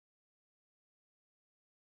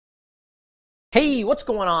Hey, what's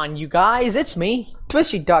going on, you guys? It's me,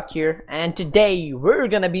 Twisty Duck here, and today we're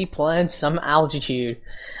gonna be playing some Altitude.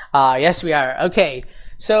 Yes, we are. Okay,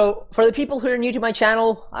 so for the people who are new to my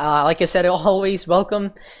channel, like I said, always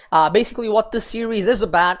welcome. Basically, what this series is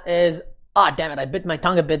about is, damn it, I bit my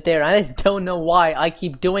tongue a bit there. I don't know why I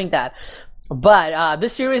keep doing that. But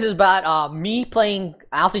this series is about me playing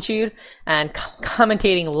Altitude and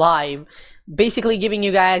commentating live, basically giving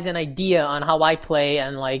you guys an idea on how I play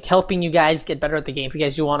and like helping you guys get better at the game if you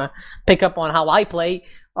guys do want to pick up on how I play.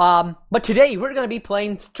 But today we're gonna be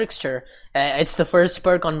playing Trickster. It's the first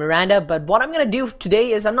perk on Miranda, but what I'm gonna do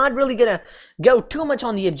today is I'm not really gonna go too much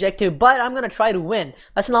on the objective, but I'm gonna try to win.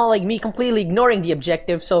 That's not like me completely ignoring the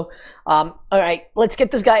objective. So alright, let's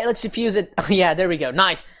get this guy, let's defuse it. Yeah, there we go,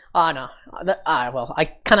 nice. No, well, I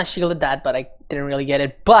kind of shielded that, but I didn't really get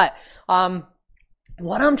it. But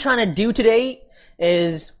what I'm trying to do today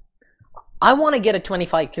is I want to get a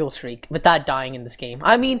 25 kill streak without dying in this game.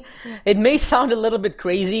 I mean, it may sound a little bit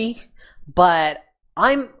crazy, but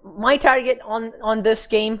my target on this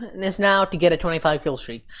game is now to get a 25 kill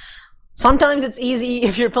streak. Sometimes it's easy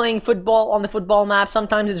if you're playing football on the football map.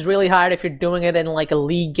 Sometimes it's really hard if you're doing it in like a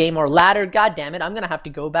league game or ladder. God damn it, I'm gonna have to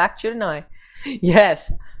go back, shouldn't I?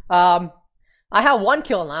 Yes. I have 1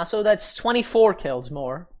 kill now, so that's 24 kills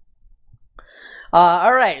more.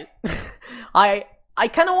 Alright. I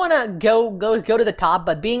kind of want to go to the top,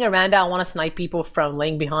 but being Miranda, I want to snipe people from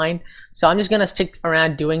laying behind. So I'm just going to stick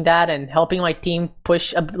around doing that and helping my team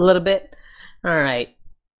push a little bit. Alright.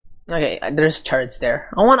 Okay, there's turrets there.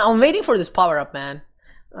 I'm waiting for this power up, man.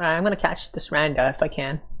 Alright, I'm going to catch this Randa if I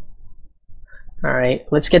can. Alright,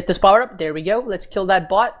 let's get this power up. There we go. Let's kill that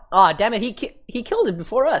bot. Ah, damn it, he killed it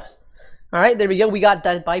before us. Alright, there we go. We got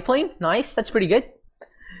that biplane. Nice, that's pretty good.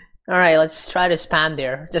 Alright, let's try to spam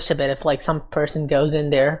there just a bit if like some person goes in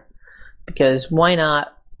there. Because why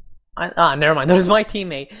not? Never mind, that was my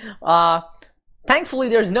teammate. Thankfully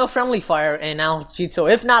there's no friendly fire in Altitude, so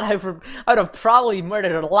if not, I would have probably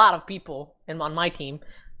murdered a lot of people on my team.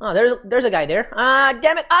 Oh, there's a guy there.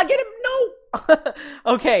 Damn it, get him, no!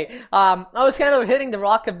 Okay, I was kind of hitting the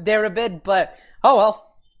rock up there a bit, but oh well.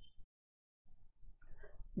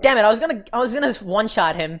 Damn it, I was gonna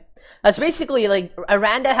one-shot him. That's basically like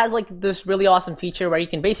Miranda has like this really awesome feature where you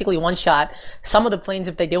can basically one-shot some of the planes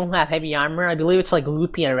if they don't have heavy armor. I believe it's like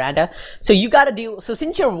Loopy and Miranda. So you gotta do, so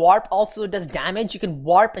since your warp also does damage, you can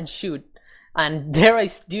warp and shoot. And there I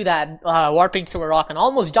do that, warping through a rock and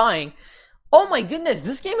almost dying. Oh my goodness,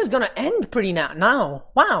 this game is gonna end pretty now.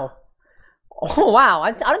 Wow. Oh wow,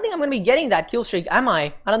 I don't think I'm gonna be getting that kill streak, am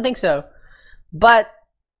I? I don't think so. But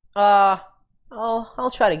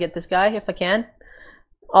I'll try to get this guy if I can.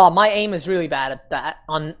 Oh, my aim is really bad at that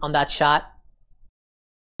on that shot.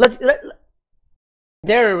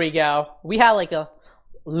 There we go. We have like a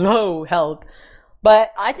low health,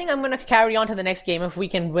 but I think I'm gonna carry on to the next game if we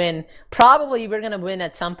can win. Probably we're gonna win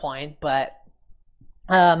at some point, but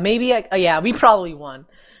maybe yeah, we probably won.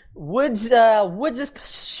 Woods is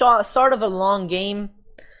sort of a long game.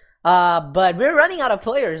 But we're running out of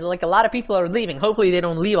players. Like a lot of people are leaving. Hopefully they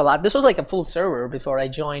don't leave a lot. This was like a full server before I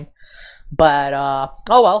joined. But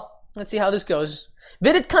oh well. Let's see how this goes.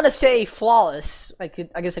 We did kind of stay flawless. I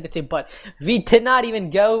guess I could say, but we did not even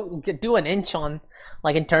do an inch on,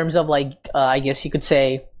 like in terms of like I guess you could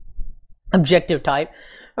say objective type.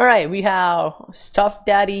 All right, we have Stuff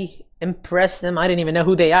Daddy. Impress them. I didn't even know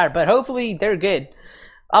who they are, but hopefully they're good.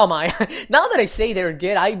 Oh my! Now that I say they're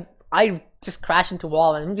good, I just crash into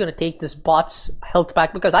wall and I'm gonna take this bot's health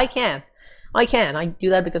back because I can. I do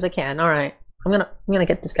that because I can. Alright. I'm gonna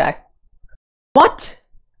get this guy. What?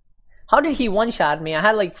 How did he one-shot me? I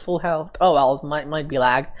had like full health. Oh well, it might be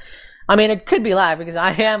lag. I mean, it could be lag because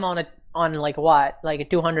I am on like what? Like a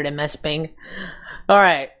 200 ms ping.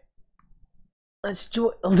 Alright. Let's do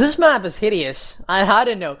it. This map is hideous. I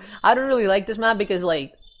don't know. I don't really like this map because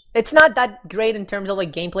like it's not that great in terms of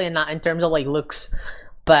like gameplay and not in terms of like looks.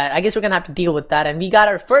 But I guess we're gonna have to deal with that. And we got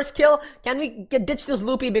our first kill. Can we ditch this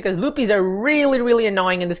Loopy? Because Loopies are really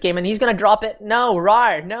annoying in this game. And he's gonna drop it. No,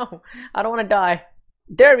 Rar, no. I don't want to die.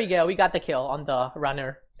 There we go. We got the kill on the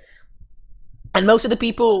runner. And most of the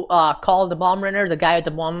people call the bomb runner, the guy at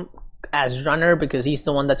the bomb, as runner because he's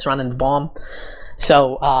the one that's running the bomb.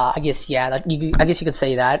 So I guess yeah, I guess you could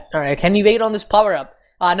say that. All right, can you wait on this power up?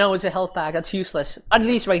 No, it's a health pack. That's useless. At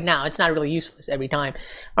least right now. It's not really useless every time.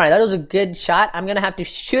 Alright, that was a good shot. I'm gonna have to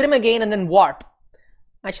shoot him again and then warp.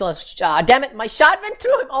 Actually, damn it, my shot went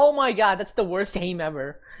through him. Oh my god, that's the worst aim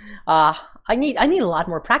ever. I need a lot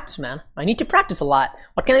more practice, man. I need to practice a lot.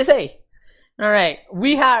 What can I say? Alright,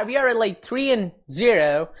 we are at like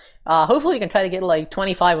 3-0. Hopefully we can try to get like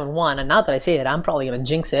 25 and 1. And now that I say it, I'm probably gonna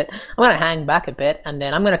jinx it. I'm gonna hang back a bit, and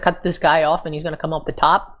then I'm gonna cut this guy off, and he's gonna come up the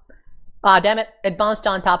top. Ah, damn it! It bounced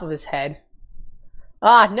on top of his head.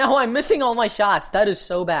 Ah, no! I'm missing all my shots. That is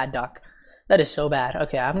so bad, Duck. That is so bad.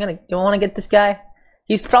 Okay, I'm gonna. Do I want to get this guy?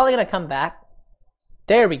 He's probably gonna come back.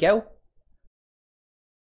 There we go.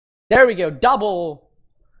 There we go. Double.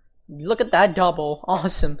 Look at that double.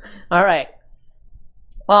 Awesome. All right.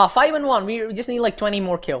 5 and 1. We just need like 20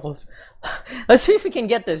 more kills. Let's see if we can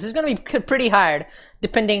get this. This is gonna be pretty hard,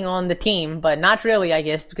 depending on the team, but not really, I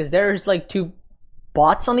guess, because there's like 2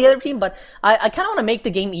 bots on the other team. But I kind of want to make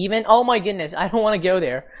the game even. Oh my goodness, I don't want to go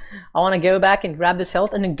there. I want to go back and grab this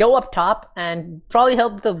health and then go up top and probably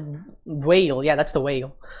help the whale. Yeah, that's the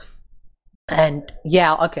whale. And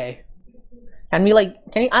yeah, okay. Can we like?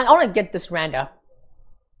 Can you? I want to get this Randa.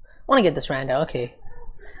 I want to get this Randa. Okay.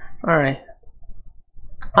 All right.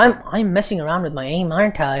 I'm messing around with my aim,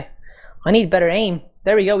 aren't I? I need better aim.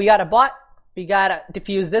 There we go. We got a bot. We gotta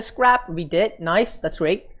defuse this scrap. We did. Nice. That's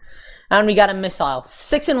great. And we got a missile.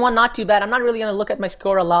 6 and 1. Not too bad. I'm not really gonna look at my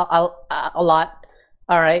score a lot.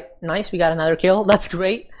 All right. Nice. We got another kill. That's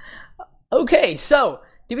great. Okay. So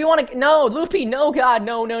do we want to? No, Loopy. No, God.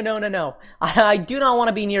 No. I do not want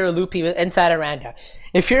to be near a Loopy inside a Randa.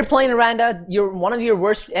 If you're playing a Randa, one of your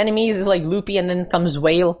worst enemies is like Loopy, and then comes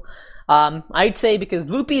Whale. I'd say because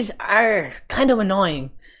Loopies are kind of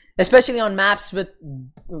annoying, especially on maps with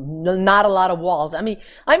not a lot of walls. I mean,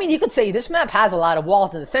 you could say this map has a lot of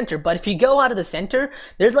walls in the center, but if you go out of the center,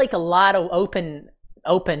 there's like a lot of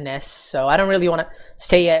openness. So I don't really want to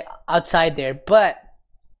stay outside there. But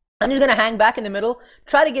I'm just gonna hang back in the middle,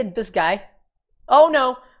 try to get this guy. Oh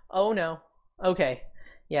no! Oh no! Okay.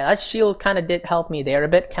 Yeah, that shield kind of did help me there a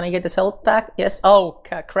bit. Can I get this health back? Yes. Oh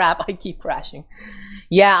crap! I keep crashing.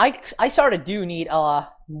 Yeah, I sort of do need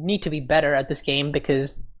to be better at this game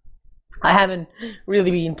because I haven't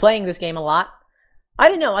really been playing this game a lot. I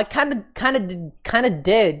don't know. I kind of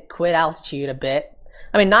did quit Altitude a bit.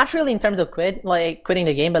 I mean, not really in terms of quitting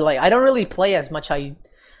the game, but like I don't really play as much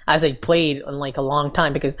as I played in like a long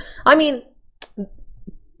time because I mean.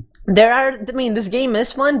 This game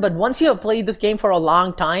is fun, but once you have played this game for a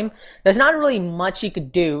long time, there's not really much you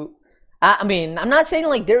could do. I mean, I'm not saying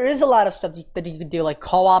like there is a lot of stuff that you could do, like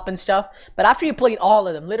co-op and stuff, but after you played all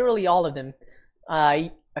of them, literally all of them,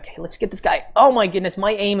 okay, let's get this guy. Oh my goodness,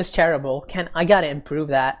 my aim is terrible. I gotta improve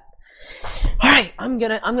that. All right, I'm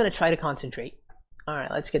gonna try to concentrate. All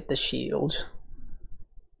right, let's get the shield.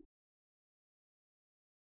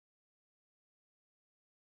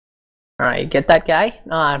 Alright, get that guy.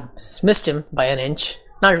 Missed him by an inch.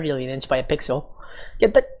 Not really an inch, by a pixel.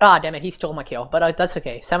 Get that. Ah, damn it, he stole my kill. But that's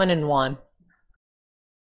okay. 7 and 1.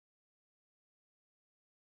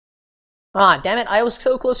 Ah, damn it, I was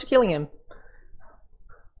so close to killing him.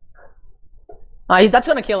 That's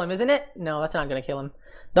gonna kill him, isn't it? No, that's not gonna kill him.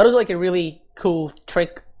 That was like a really cool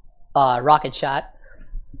trick rocket shot.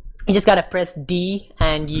 You just gotta press D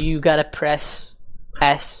and you gotta press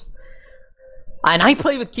S. And I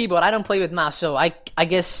play with keyboard, I don't play with mouse, so I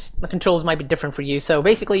guess the controls might be different for you. So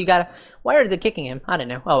basically you gotta... Why are they kicking him? I don't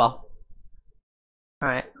know. Oh well.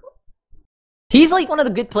 Alright. He's like one of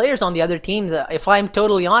the good players on the other teams, if I'm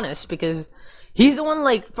totally honest, because he's the one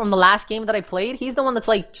like from the last game that I played, he's the one that's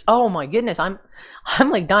like, oh my goodness, I'm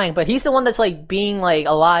like dying, but he's the one that's like being like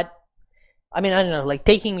a lot... I mean, I don't know, like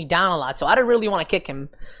taking me down a lot, so I don't really want to kick him.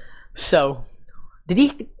 So... Did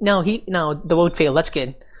he... No, the vote failed. That's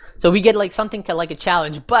good. So we get like something like a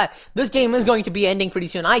challenge, but this game is going to be ending pretty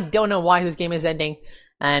soon. I don't know why this game is ending,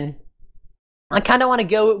 and I kind of want to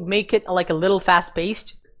go make it like a little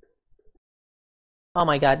fast-paced. Oh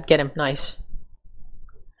my god, get him. Nice.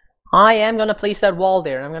 I am going to place that wall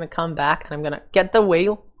there, and I'm going to come back, and I'm going to get the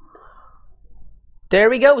whale.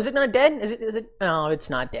 There we go. Is it not dead? Is it? No,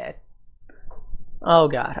 it's not dead. Oh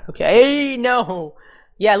god. Okay, no.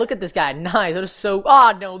 Yeah, look at this guy. Nice. That is so...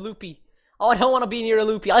 Oh no, Loopy. Oh, I don't want to be near a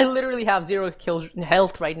Loopy. I literally have 0 kills in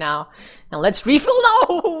health right now. And let's refill.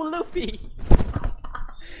 No, Loopy.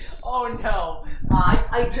 Oh no.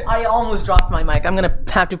 I almost dropped my mic. I'm gonna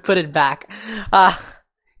have to put it back.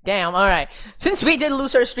 Damn. All right. Since we did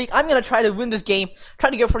lose our streak, I'm gonna try to win this game. Try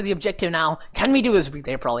to go for the objective now. Can we do this?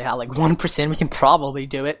 They probably have like 1%. We can probably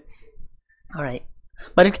do it. All right.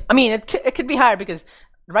 But it could be hard because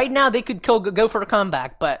right now they could go for a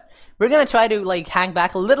comeback, but. We're gonna try to like hang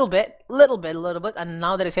back a little bit, and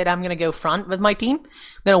now that I said I'm gonna go front with my team,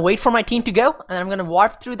 I'm gonna wait for my team to go, and I'm gonna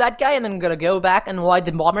warp through that guy, and then I'm gonna go back and avoid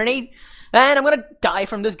the bomb grenade, and I'm gonna die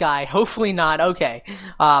from this guy. Hopefully not. Okay.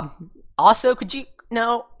 Also, could you?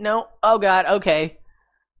 No. Oh god. Okay.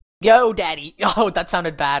 Go, daddy. Oh, that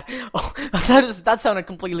sounded bad. Oh, that sounded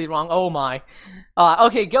completely wrong. Oh my.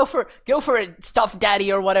 Okay, go for it, stuff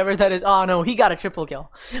daddy or whatever that is. Oh no, he got a triple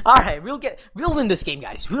kill. All right, we'll win this game,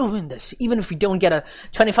 guys. We'll win this, even if we don't get a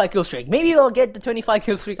 25 kill streak. Maybe we'll get the 25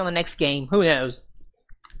 kill streak on the next game. Who knows?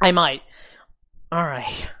 I might. All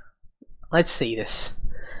right, let's see this.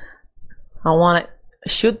 I want to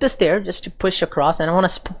shoot this there just to push across, and I want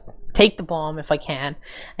to take the bomb if I can,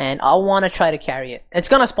 and I want to try to carry it. It's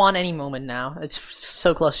gonna spawn any moment now. It's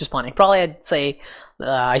so close to spawning. Probably I'd say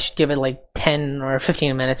I should give it like 10 or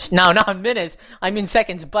 15 minutes. No, not minutes. I mean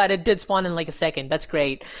seconds, but it did spawn in like a second. That's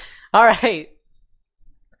great. All right.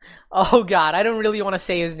 Oh god, I don't really want to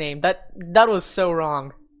say his name. That was so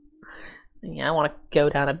wrong. Yeah, I want to go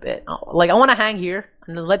down a bit. Like, I want to hang here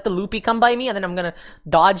and then let the loopy come by me, and then I'm gonna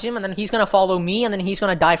dodge him, and then he's gonna follow me, and then he's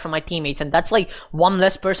gonna die from my teammates, and that's like one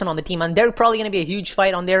less person on the team, and there's probably gonna be a huge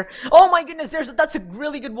fight on there. Oh my goodness, that's a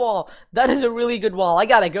really good wall. That is a really good wall. I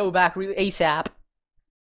gotta go back ASAP.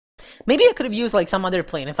 Maybe I could have used like some other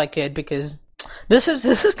plane if I could, because this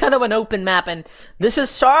is kind of an open map, and this is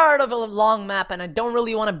sort of a long map, and I don't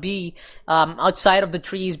really want to be outside of the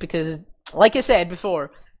trees, because like I said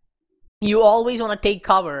before, you always want to take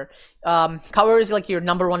cover. Cover is like your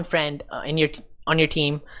 #1 friend on your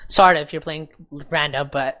team. Sort of if you're playing random,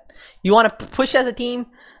 but you want to push as a team.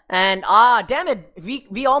 And damn it,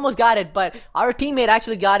 we almost got it, but our teammate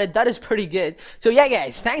actually got it. That is pretty good. So yeah,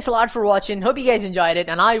 guys, thanks a lot for watching. Hope you guys enjoyed it,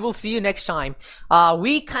 and I will see you next time.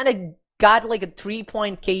 We kind of got like a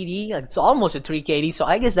 3-point KD. It's almost a 3 KD, so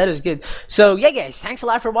I guess that is good. So yeah, guys, thanks a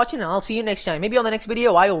lot for watching, and I'll see you next time. Maybe on the next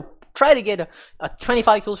video I will try to get a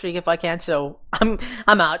 25 kill streak if I can. So I'm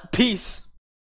out. Peace.